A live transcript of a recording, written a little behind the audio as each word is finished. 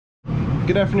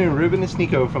Good afternoon, Ruben. It's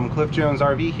Nico from Cliff Jones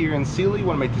RV here in Sealy.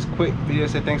 Want to make this quick video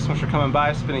to say thanks so much for coming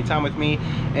by, spending time with me,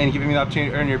 and giving me the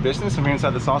opportunity to earn your business. I'm here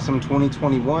inside this awesome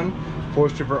 2021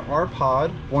 Forest River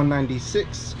R-Pod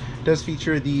 196. It does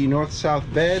feature the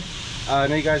north-south bed. I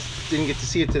know you guys didn't get to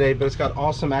see it today, but it's got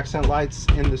awesome accent lights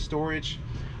in the storage,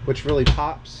 which really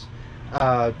pops.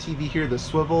 TV here that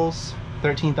swivels.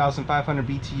 13,500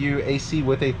 BTU AC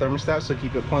with a thermostat, so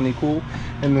keep it plenty cool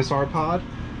in this R-Pod.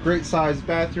 Great sized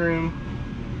bathroom.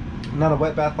 Not a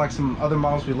wet bath like some other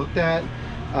models we looked at.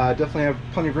 Definitely have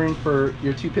plenty of room for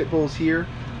your two pit bulls here.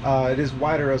 It is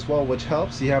wider as well, which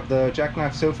helps. You have the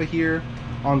jackknife sofa here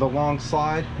on the long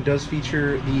slide. It does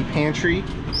feature the pantry.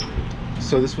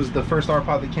 So this was the first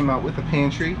R-Pod that came out with a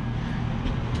pantry.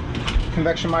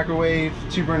 Convection microwave,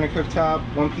 2-burner cooktop,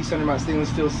 1-piece undermount stainless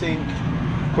steel sink.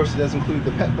 Of course, it does include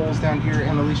the pet bowls down here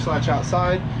and the leash latch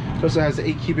outside. It also has an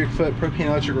 8 cubic foot propane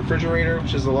electric refrigerator,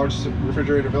 which is the largest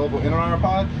refrigerator available in an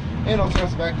R-Pod, and also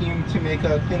has a vacuum to make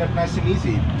cleanup nice and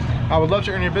easy. I would love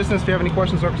to earn your business. If you have any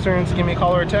questions or concerns, give me a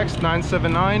call or a text,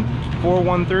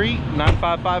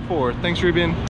 979-413-9554. Thanks, Ruben.